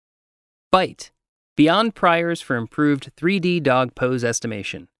Bite. Beyond priors for improved 3D dog pose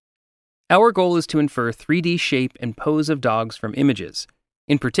estimation. Our goal is to infer 3D shape and pose of dogs from images.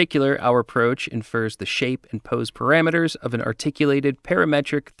 In particular, our approach infers the shape and pose parameters of an articulated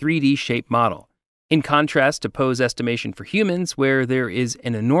parametric 3D shape model. In contrast to pose estimation for humans, where there is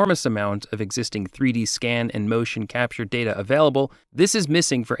an enormous amount of existing 3D scan and motion capture data available, this is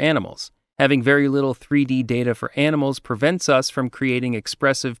missing for animals. Having very little 3D data for animals prevents us from creating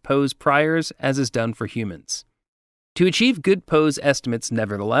expressive pose priors as is done for humans. To achieve good pose estimates,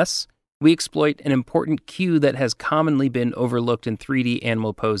 nevertheless, we exploit an important cue that has commonly been overlooked in 3D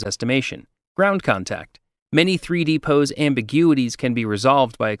animal pose estimation: ground contact. Many 3D pose ambiguities can be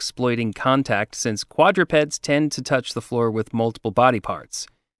resolved by exploiting contact, since quadrupeds tend to touch the floor with multiple body parts.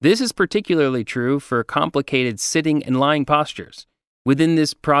 This is particularly true for complicated sitting and lying postures. Within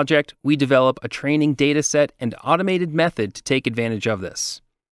this project, we develop a training dataset and automated method to take advantage of this.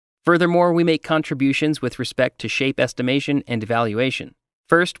 Furthermore, we make contributions with respect to shape estimation and evaluation.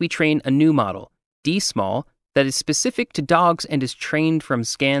 First, we train a new model, D-Small, that is specific to dogs and is trained from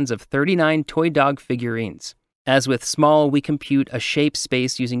scans of 39 toy dog figurines. As with Small, we compute a shape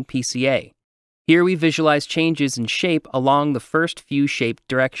space using PCA. Here we visualize changes in shape along the first few shape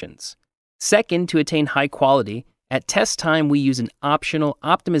directions. Second, to attain high quality, at test time we use an optional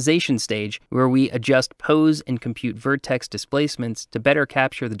optimization stage where we adjust pose and compute vertex displacements to better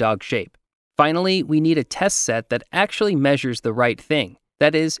capture the dog shape. Finally, we need a test set that actually measures the right thing.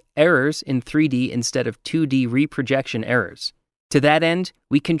 That is, errors in 3D instead of 2D reprojection errors. To that end,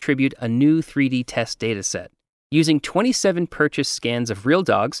 we contribute a new 3D test dataset. Using 27 purchase scans of real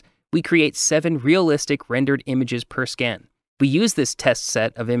dogs, we create 7 realistic rendered images per scan. We use this test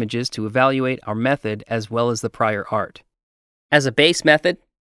set of images to evaluate our method as well as the prior art. As a base method,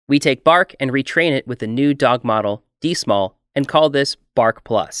 we take Bark and retrain it with a new dog model, D-Small, and call this Bark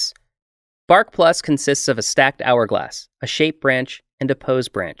Plus. Bark Plus consists of a stacked hourglass, a shape branch, and a pose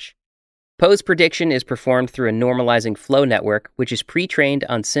branch. Pose prediction is performed through a normalizing flow network, which is pre-trained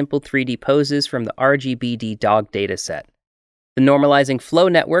on simple 3D poses from the RGBD dog dataset. The normalizing flow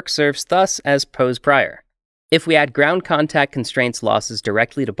network serves thus as pose prior. If we add ground contact constraints losses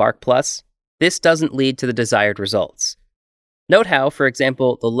directly to Bark Plus, this doesn't lead to the desired results. Note how, for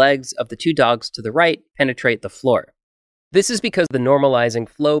example, the legs of the 2 dogs to the right penetrate the floor. This is because the normalizing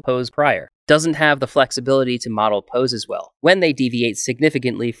flow pose prior doesn't have the flexibility to model poses well when they deviate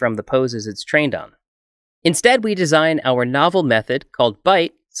significantly from the poses it's trained on. Instead, we design our novel method called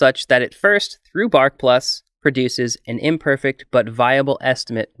Bite such that it first, through Bark Plus, produces an imperfect but viable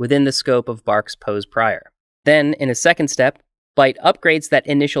estimate within the scope of Bark's pose prior. Then, in a second step, Bite upgrades that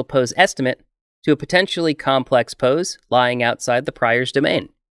initial pose estimate to a potentially complex pose lying outside the prior's domain.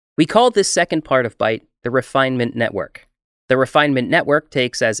 We call this second part of Bite the refinement network. The refinement network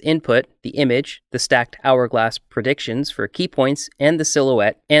takes as input the image, the stacked hourglass predictions for key points and the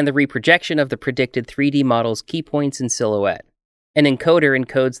silhouette, and the reprojection of the predicted 3D model's key points and silhouette. An encoder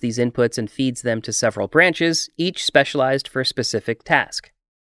encodes these inputs and feeds them to several branches, each specialized for a specific task.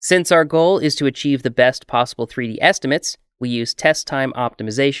 Since our goal is to achieve the best possible 3D estimates, we use test time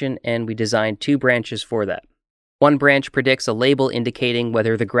optimization and we design 2 branches for that. One branch predicts a label indicating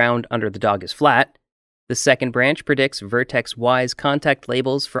whether the ground under the dog is flat. The second branch predicts vertex-wise contact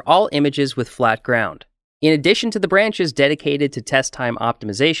labels for all images with flat ground. In addition to the branches dedicated to test time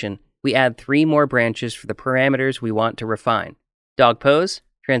optimization, we add 3 more branches for the parameters we want to refine: dog pose,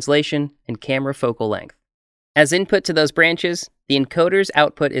 translation, and camera focal length. As input to those branches, the encoder's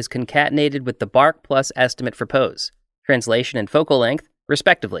output is concatenated with the Bark Plus estimate for pose, translation, and focal length,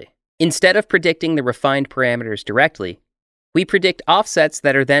 respectively. Instead of predicting the refined parameters directly, we predict offsets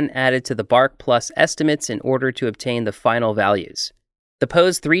that are then added to the Bark Plus estimates in order to obtain the final values. The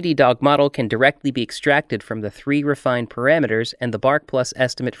Pose 3D dog model can directly be extracted from the 3 refined parameters and the Bark Plus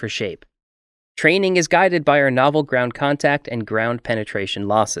estimate for shape. Training is guided by our novel ground contact and ground penetration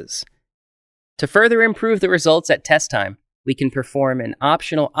losses. To further improve the results at test time, we can perform an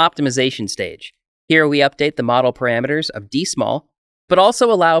optional optimization stage. Here we update the model parameters of D-Small, but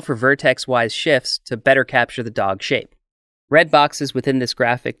also allow for vertex-wise shifts to better capture the dog shape. Red boxes within this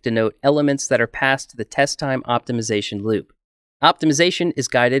graphic denote elements that are passed to the test time optimization loop. Optimization is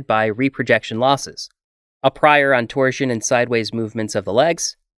guided by reprojection losses, a prior on torsion and sideways movements of the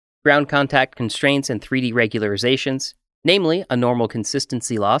legs, ground contact constraints and 3D regularizations, namely a normal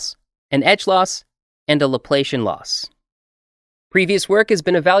consistency loss, an edge loss, and a Laplacian loss. Previous work has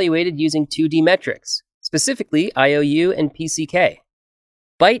been evaluated using 2D metrics, specifically IOU and PCK.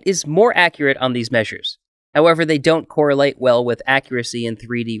 Bite is more accurate on these measures. However, they don't correlate well with accuracy in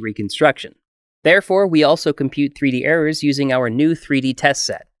 3D reconstruction. Therefore, we also compute 3D errors using our new 3D test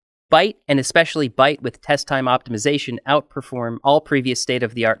set. Bite, and especially Bite with test time optimization, outperform all previous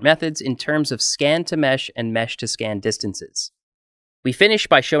state-of-the-art methods in terms of scan-to-mesh and mesh-to-scan distances. We finish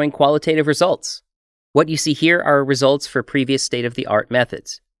by showing qualitative results. What you see here are results for previous state-of-the-art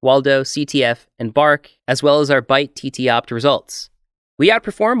methods, Waldo, CTF, and Bark, as well as our Bite TT-opt results. We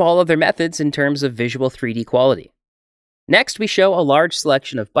outperform all other methods in terms of visual 3D quality. Next, we show a large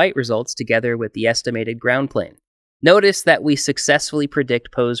selection of Bite results together with the estimated ground plane. Notice that we successfully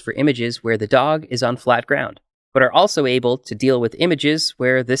predict pose for images where the dog is on flat ground, but are also able to deal with images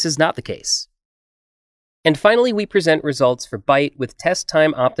where this is not the case. And finally, we present results for Bite with test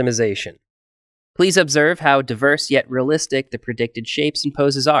time optimization. Please observe how diverse yet realistic the predicted shapes and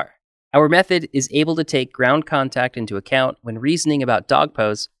poses are. Our method is able to take ground contact into account when reasoning about dog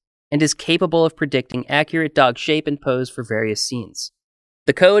pose and is capable of predicting accurate dog shape and pose for various scenes.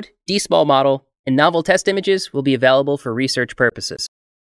 The code, D-Small model, and novel test images will be available for research purposes.